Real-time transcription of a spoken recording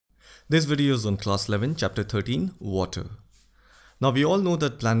This video is on class 11, chapter 13, water. Now we all know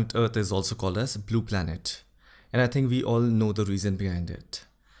that planet Earth is also called as blue planet. And I think we all know the reason behind it.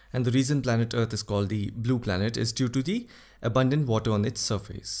 And the reason planet Earth is called the blue planet is due to the abundant water on its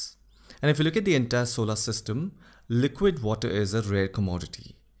surface. And if you look at the entire solar system, liquid water is a rare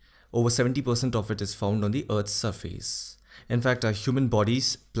commodity. Over 70% of it is found on the Earth's surface. In fact, our human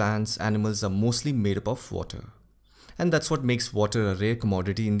bodies, plants, animals are mostly made up of water. And that's what makes water a rare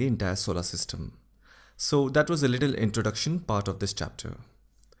commodity in the entire solar system. So that was a little introduction part of this chapter.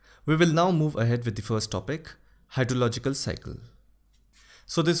 We will now move ahead with the first topic, hydrological cycle.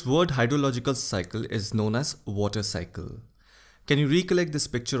 So this word hydrological cycle is known as water cycle. Can you recollect this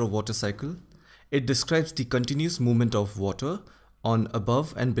picture of water cycle? It describes the continuous movement of water on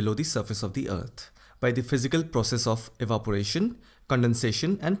above and below the surface of the earth by the physical process of evaporation,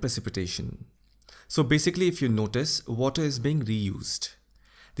 condensation and precipitation. So basically, if you notice, water is being reused.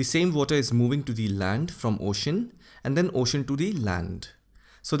 The same water is moving to the land from ocean and then ocean to the land.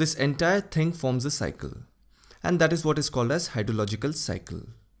 So this entire thing forms a cycle. And that is what is called as hydrological cycle.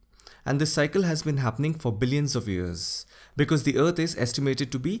 And this cycle has been happening for billions of years because the earth is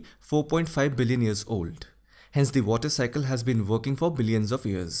estimated to be 4.5 billion years old. Hence the water cycle has been working for billions of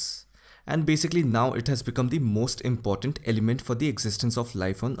years. And basically now it has become the most important element for the existence of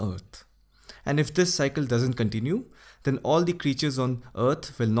life on earth. And if this cycle doesn't continue, then all the creatures on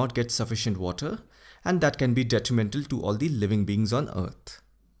earth will not get sufficient water, and that can be detrimental to all the living beings on earth.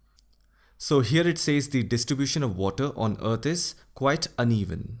 So here it says the distribution of water on earth is quite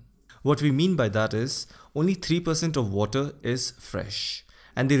uneven. What we mean by that is only 3% of water is fresh,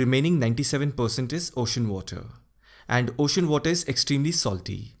 and the remaining 97% is ocean water. And ocean water is extremely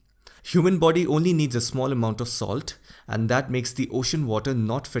salty. Human body only needs a small amount of salt, and that makes the ocean water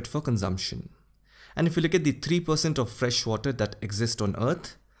not fit for consumption. And if you look at the 3% of fresh water that exists on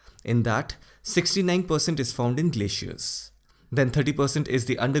earth, in that 69% is found in glaciers. Then 30% is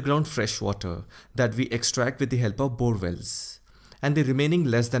the underground fresh water that we extract with the help of bore wells. And the remaining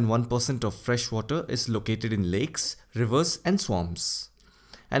less than 1% of fresh water is located in lakes, rivers and swamps.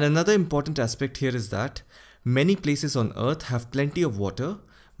 And another important aspect here is that many places on earth have plenty of water,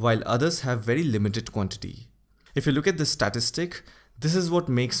 while others have very limited quantity. If you look at this statistic, this is what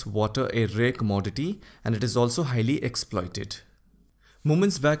makes water a rare commodity, and it is also highly exploited.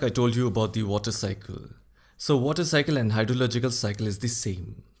 Moments back I told you about the water cycle. So water cycle and hydrological cycle is the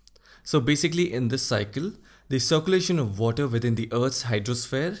same. So basically in this cycle, the circulation of water within the Earth's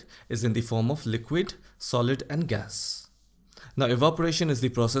hydrosphere is in the form of liquid, solid and gas. Now evaporation is the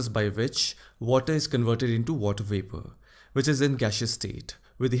process by which water is converted into water vapor, which is in gaseous state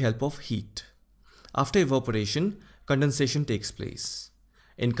with the help of heat. After evaporation, condensation takes place.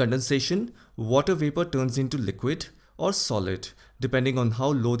 In condensation, water vapor turns into liquid or solid depending on how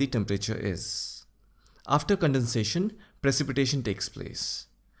low the temperature is. After condensation, precipitation takes place.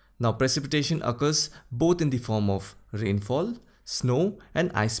 Now precipitation occurs both in the form of rainfall, snow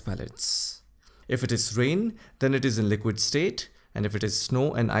and ice pellets. If it is rain, then it is in liquid state, and if it is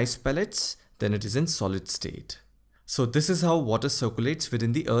snow and ice pellets, then it is in solid state. So this is how water circulates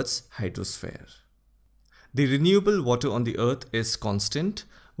within the Earth's hydrosphere. The renewable water on the earth is constant,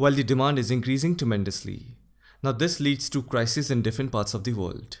 while the demand is increasing tremendously. Now this leads to crises in different parts of the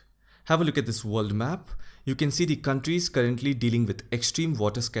world. Have a look at this world map. You can see the countries currently dealing with extreme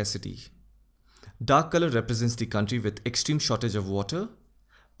water scarcity. Dark color represents the country with extreme shortage of water.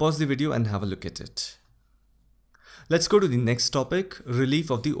 Pause the video and have a look at it. Let's go to the next topic, relief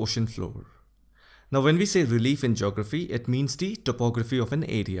of the ocean floor. Now when we say relief in geography, it means the topography of an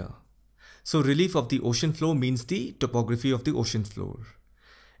area. So relief of the ocean floor means the topography of the ocean floor.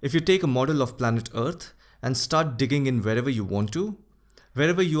 If you take a model of planet Earth and start digging in wherever you want to,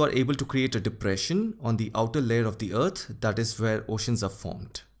 wherever you are able to create a depression on the outer layer of the earth, that is where oceans are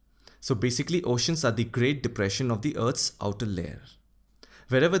formed. So basically oceans are the Great Depression of the Earth's outer layer.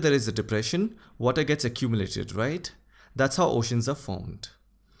 Wherever there is a depression, water gets accumulated, right? That's how oceans are formed.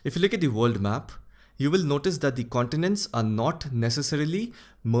 If you look at the world map, you will notice that the continents are not necessarily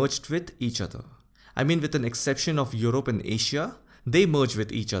merged with each other. I mean, with an exception of Europe and Asia, they merge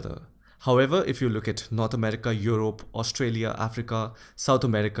with each other. However, if you look at North America, Europe, Australia, Africa, South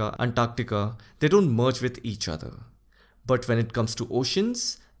America, Antarctica, they don't merge with each other. But when it comes to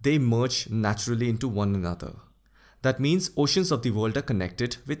oceans, they merge naturally into one another. That means oceans of the world are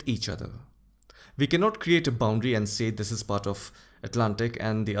connected with each other. We cannot create a boundary and say this is part of Atlantic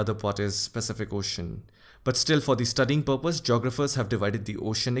and the other part is Pacific Ocean. But still, for the studying purpose, geographers have divided the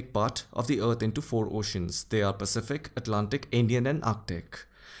oceanic part of the earth into 4 oceans. They are Pacific, Atlantic, Indian and Arctic.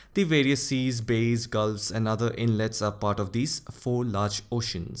 The various seas, bays, gulfs and other inlets are part of these 4 large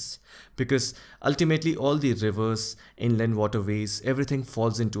oceans, because ultimately all the rivers, inland waterways, everything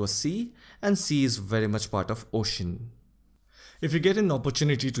falls into a sea, and sea is very much part of ocean. If you get an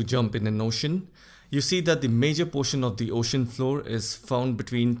opportunity to jump in an ocean, you see that the major portion of the ocean floor is found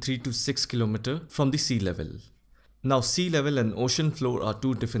between 3 to 6 km from the sea level. Now, sea level and ocean floor are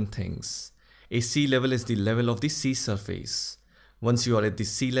 2 different things. A sea level is the level of the sea surface. Once you are at the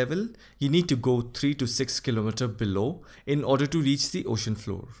sea level, you need to go 3 to 6 km below in order to reach the ocean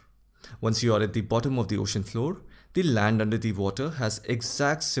floor. Once you are at the bottom of the ocean floor, the land under the water has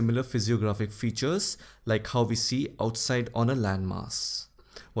exact similar physiographic features like how we see outside on a landmass.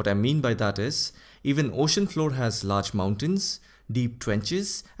 What I mean by that is, even ocean floor has large mountains, deep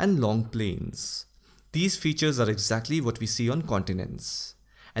trenches and long plains. These features are exactly what we see on continents.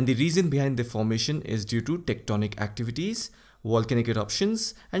 And the reason behind their formation is due to tectonic activities, volcanic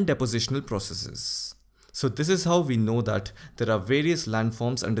eruptions and depositional processes. So this is how we know that there are various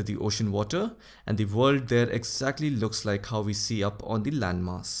landforms under the ocean water, and the world there exactly looks like how we see up on the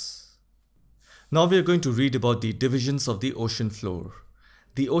landmass. Now we are going to read about the divisions of the ocean floor.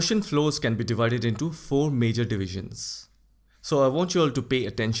 The ocean floors can be divided into 4 major divisions. So I want you all to pay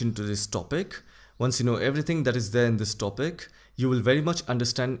attention to this topic. Once you know everything that is there in this topic, you will very much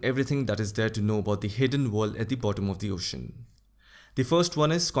understand everything that is there to know about the hidden world at the bottom of the ocean. The first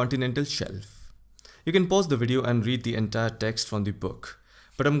one is continental shelf. You can pause the video and read the entire text from the book,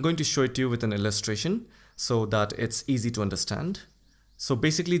 but I'm going to show it to you with an illustration so that it's easy to understand. So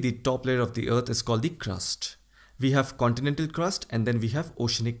basically the top layer of the earth is called the crust. We have continental crust and then we have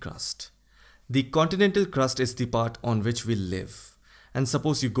oceanic crust. The continental crust is the part on which we live. And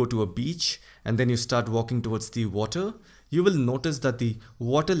suppose you go to a beach and then you start walking towards the water, you will notice that the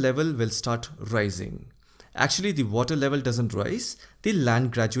water level will start rising. Actually, the water level doesn't rise, the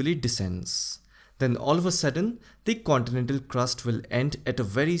land gradually descends. Then all of a sudden, the continental crust will end at a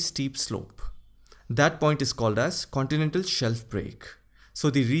very steep slope. That point is called as continental shelf break. So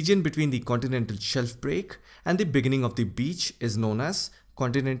the region between the continental shelf break and the beginning of the beach is known as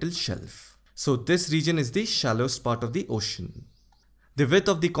continental shelf. So this region is the shallowest part of the ocean. The width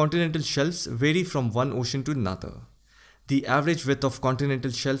of the continental shelves vary from one ocean to another. The average width of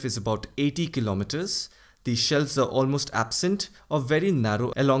continental shelf is about 80 kilometers. The shelves are almost absent or very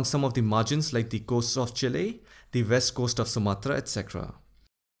narrow along some of the margins like the coasts of Chile, the west coast of Sumatra, etc.